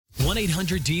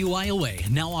1-800-DUI-AWAY,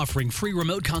 now offering free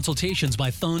remote consultations by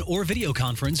phone or video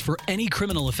conference for any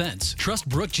criminal offense. Trust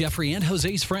Brooke, Jeffrey, and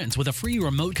Jose's friends with a free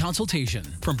remote consultation.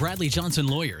 From Bradley Johnson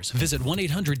Lawyers, visit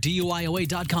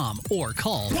 1-800-DUI-AWAY.com or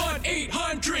call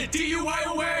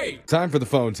 1-800-DUI-AWAY. Time for the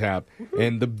phone tap.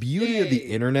 And the beauty of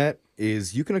the internet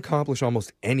is you can accomplish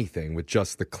almost anything with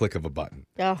just the click of a button.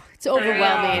 Oh, it's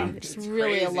overwhelming. It's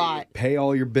really a lot. Pay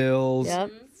all your bills.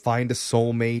 Yep. Find a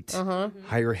soulmate.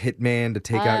 Hire a hitman to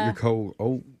take out your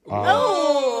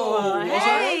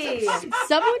Hey!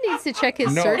 Someone needs to check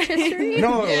his search history.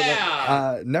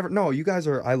 Never. No, you guys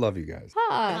are. I love you guys.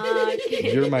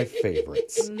 You're my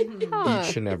favorites.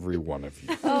 Each and every one of you.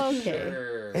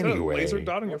 Okay. Anyway, laser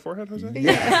dot on your forehead, Jose?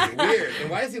 Yeah. Weird.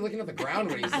 And why is he looking at the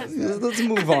ground when he says that? Let's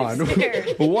move on.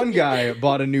 One guy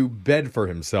bought a new bed for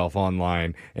himself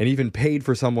online and even paid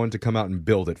for someone to come out and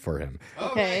build it for him.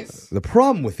 Okay. The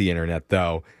problem with the internet,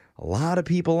 though, a lot of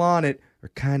people on it are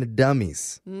kind of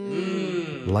dummies.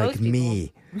 Like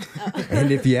me.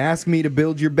 And if you ask me to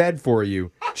build your bed for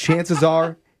you, chances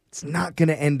are it's not going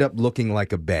to end up looking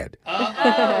like a bed.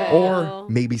 Or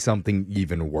maybe something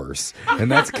even worse.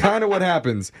 And that's kind of what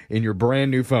happens in your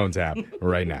brand new phone tap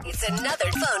right now. It's another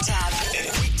phone tap.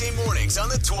 Weekday mornings on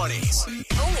the 20s.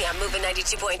 Only on Moving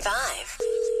 92.5.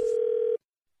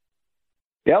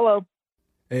 Hello.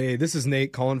 Hey, this is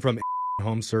Nate calling from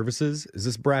Home Services. Is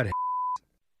this Brad?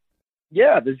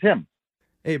 Yeah, this is him.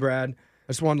 Hey, Brad.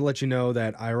 I just wanted to let you know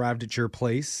that I arrived at your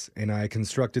place and I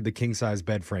constructed the king-size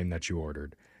bed frame that you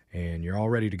ordered. And you're all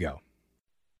ready to go.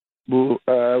 Well,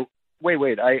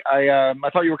 wait. I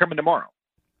thought you were coming tomorrow.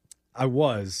 I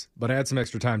was, but I had some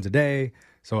extra time today,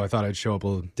 so I thought I'd show up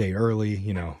a day early,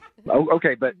 you know. Oh,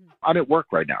 okay, but I'm at work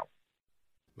right now.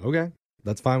 Okay,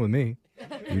 that's fine with me.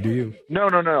 You do you. No.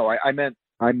 I meant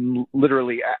I'm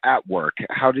literally at work.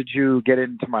 How did you get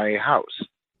into my house?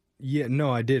 Yeah,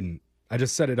 no, I didn't. I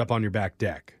just set it up on your back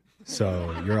deck,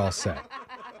 so you're all set.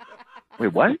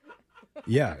 Wait, what?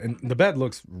 Yeah, and the bed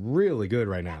looks really good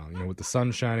right now, you know, with the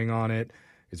sun shining on it.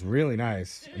 It's really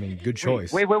nice. I mean, good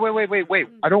choice. Wait.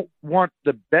 I don't want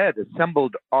the bed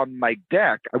assembled on my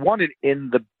deck. I want it in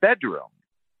the bedroom.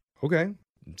 Okay,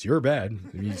 it's your bed,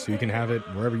 so you can have it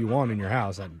wherever you want in your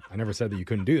house. I never said that you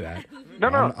couldn't do that. No,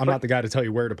 I'm not the guy to tell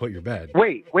you where to put your bed.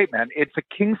 Wait, man. It's a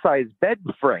king-size bed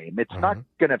frame. It's not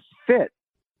going to fit.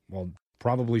 Well,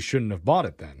 probably shouldn't have bought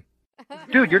it then.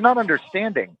 Dude, you're not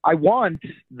understanding. I want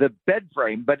the bed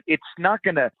frame, but it's not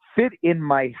going to fit in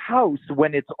my house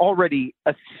when it's already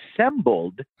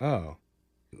assembled. Oh.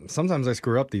 Sometimes I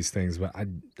screw up these things, but I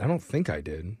don't think I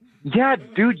did. Yeah,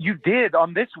 dude, you did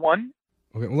on this one.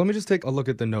 Okay, well, let me just take a look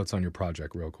at the notes on your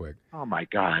project real quick. Oh, my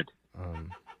God.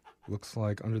 Looks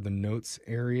like under the notes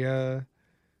area,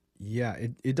 yeah,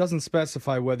 it doesn't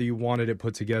specify whether you wanted it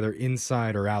put together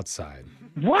inside or outside.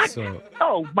 What? So,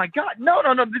 oh, my God. No.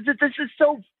 This is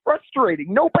so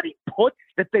frustrating. Nobody puts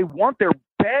that they want their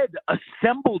bed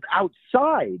assembled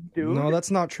outside, dude. no, that's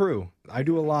not true. I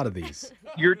do a lot of these.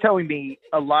 You're telling me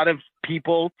a lot of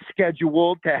people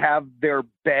scheduled to have their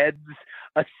beds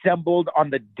assembled on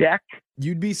the deck?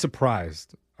 You'd be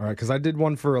surprised, all right, because I did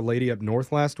one for a lady up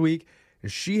north last week,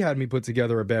 and she had me put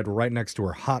together a bed right next to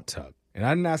her hot tub. And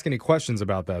I didn't ask any questions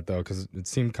about that, though, because it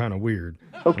seemed kind of weird.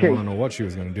 Okay. I don't know what she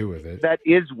was going to do with it. That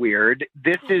is weird.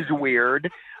 This is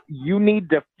weird. You need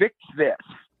to fix this.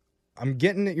 I'm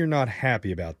getting that you're not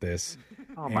happy about this.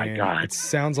 Oh, my and God. It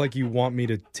sounds like you want me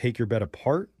to take your bed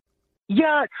apart?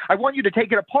 Yeah, I want you to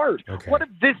take it apart. Okay. What if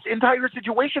this entire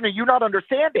situation are you not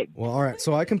understanding? Well, all right.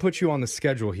 So I can put you on the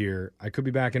schedule here. I could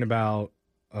be back in about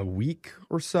a week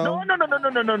or so. No.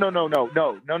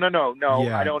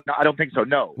 Yeah. I don't think so.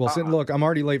 No. Well, look, I'm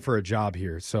already late for a job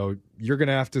here, so you're going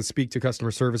to have to speak to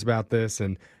customer service about this,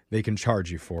 and they can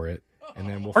charge you for it. And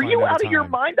then we'll Are find you out out a of your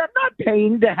time. mind? I'm not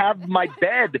paying to have my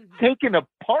bed taken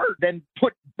apart then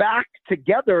put back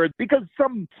together because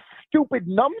some stupid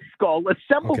numbskull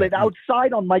assembled Okay. it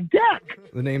outside on my deck.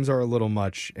 The names are a little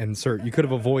much, and sir, you could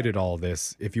have avoided all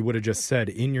this if you would have just said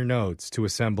in your notes to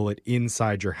assemble it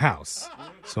inside your house.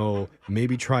 So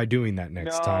maybe try doing that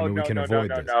next time, and we can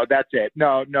avoid this. No, that's it.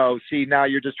 No. See, now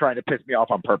you're just trying to piss me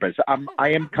off on purpose. I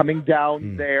am coming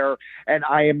down there, and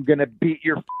I am going to beat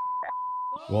your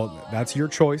Well, that's your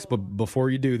choice, but before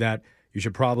you do that, you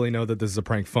should probably know that this is a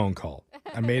prank phone call.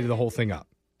 I made the whole thing up,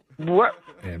 What?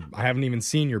 and I haven't even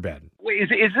seen your bed. Wait, is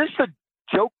this a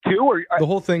joke too? Or The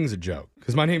whole thing's a joke,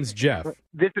 because my name's Jeff,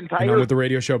 this and entire... I'm with the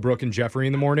radio show Brooke and Jeffrey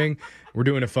in the morning. We're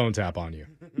doing a phone tap on you.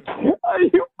 Are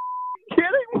you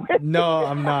kidding me? No,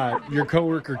 I'm not. Your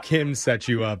coworker Kim set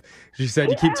you up. She said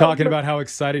you keep talking about how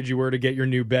excited you were to get your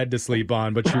new bed to sleep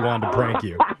on, but she wanted to prank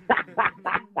you.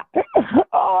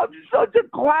 Oh, such a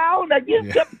clown. I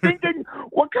just kept thinking,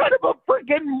 what kind of a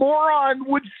freaking moron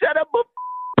would set up a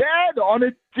bed on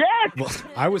a desk? Well,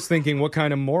 I was thinking, what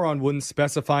kind of moron wouldn't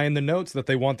specify in the notes that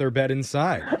they want their bed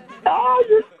inside? Oh,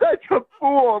 you're such a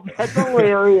fool. That's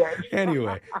hilarious.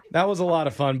 Anyway, that was a lot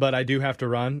of fun, but I do have to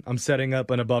run. I'm setting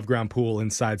up an above-ground pool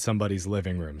inside somebody's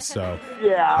living room, so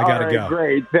Yeah, I gotta all right, go.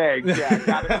 Great, thanks. Yeah,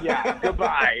 got it. Yeah,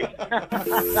 goodbye.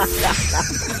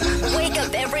 Wake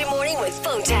up every morning with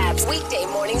phone taps. Weekday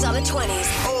mornings on the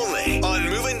 20s. Only on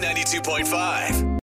Moving 92.5.